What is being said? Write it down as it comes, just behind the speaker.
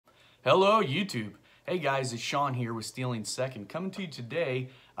Hello YouTube. Hey guys, it's Sean here with Stealing Second, coming to you today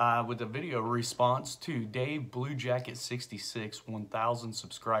with a video response to Dave Blue Jacket 66 1000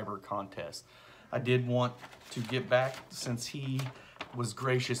 subscriber contest. I did want to get back since he was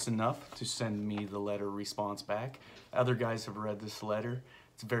gracious enough to send me the letter response back. Other guys have read this letter.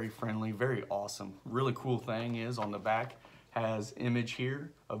 It's very friendly, very awesome. Really cool thing is on the back has image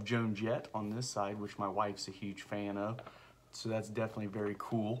here of Joan Jett on this side, which my wife's a huge fan of. So that's definitely very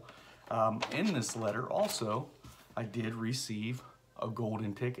cool. In this letter also, I did receive a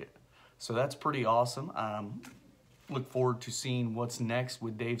golden ticket. So that's pretty awesome. Look forward to seeing what's next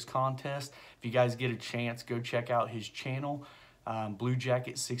with Dave's contest. If you guys get a chance, go check out his channel, Blue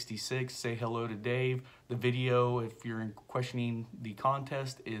Jacket 66. Say hello to Dave. The video, if you're questioning the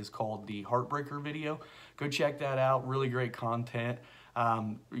contest, is called the Heartbreaker video. Go check that out. Really great content.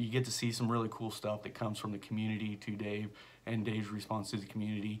 You get to see some really cool stuff that comes from the community to Dave and Dave's response to the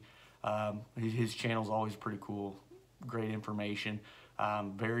community. His channel is always pretty cool, great information,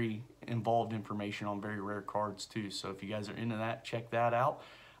 very involved information on very rare cards too. So if you guys are into that, check that out.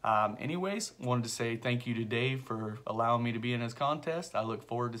 Anyways, wanted to say thank you to Dave for allowing me to be in his contest. I look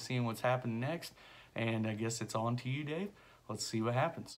forward to seeing what's happening next, and I guess it's on to you, Dave. Let's see what happens.